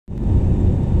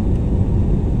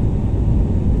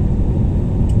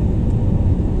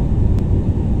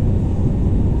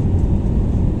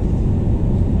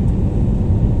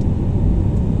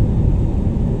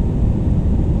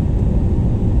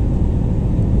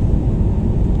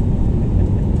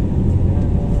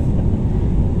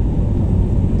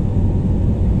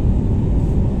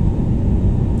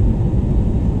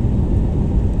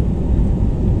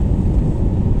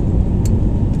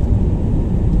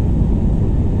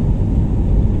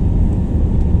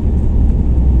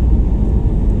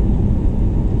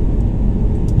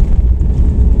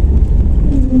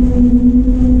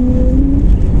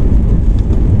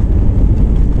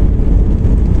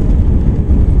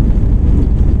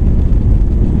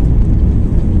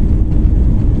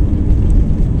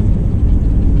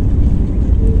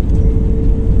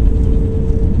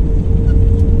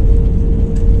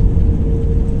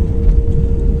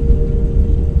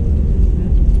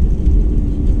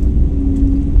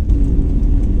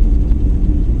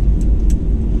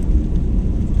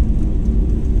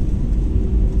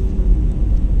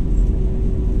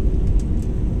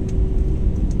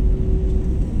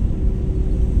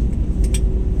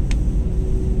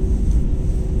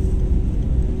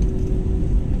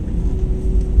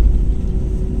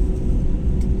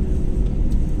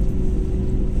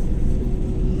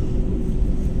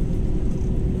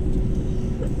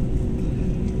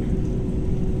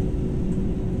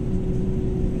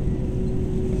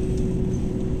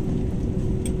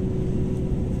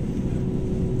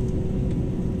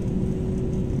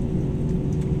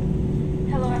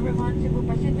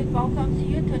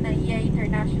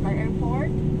International Airport.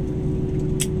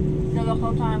 The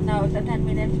local time now is at 10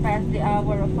 minutes past the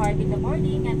hour of 5 in the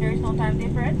morning, and there is no time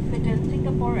difference between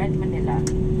Singapore and Manila.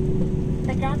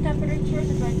 The ground temperature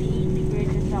is 28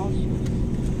 degrees Celsius.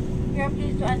 We are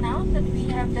pleased to announce that we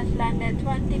have just landed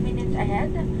 20 minutes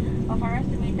ahead of our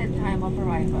estimated time of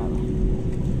arrival.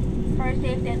 For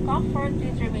safety and comfort,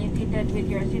 please remain seated with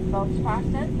your seatbelts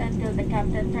fastened until the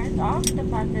captain turns off the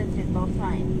fasten seatbelt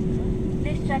sign.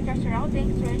 Please check your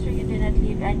surroundings to ensure you do not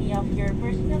leave any of your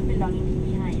personal belongings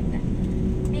behind.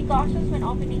 Be cautious when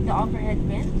opening the overhead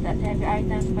bins, as heavy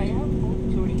items may have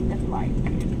moved during the flight.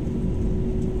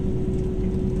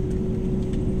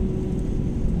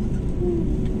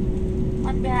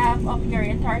 On behalf of your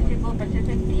entire Cebu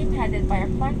Pacific team headed by our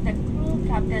flight deck crew,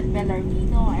 Captain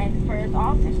Bellarmino and First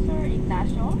Officer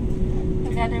Ignacio,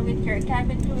 together with your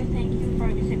cabin crew, thank you for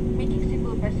making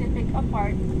Cebu Pacific a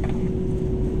part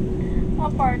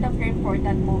of your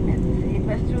important moments. It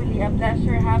was truly a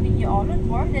pleasure having you all on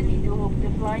board, and we do hope to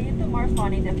fly you to more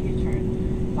fun in the future.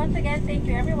 Once again, thank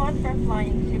you everyone for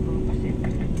flying Cebu.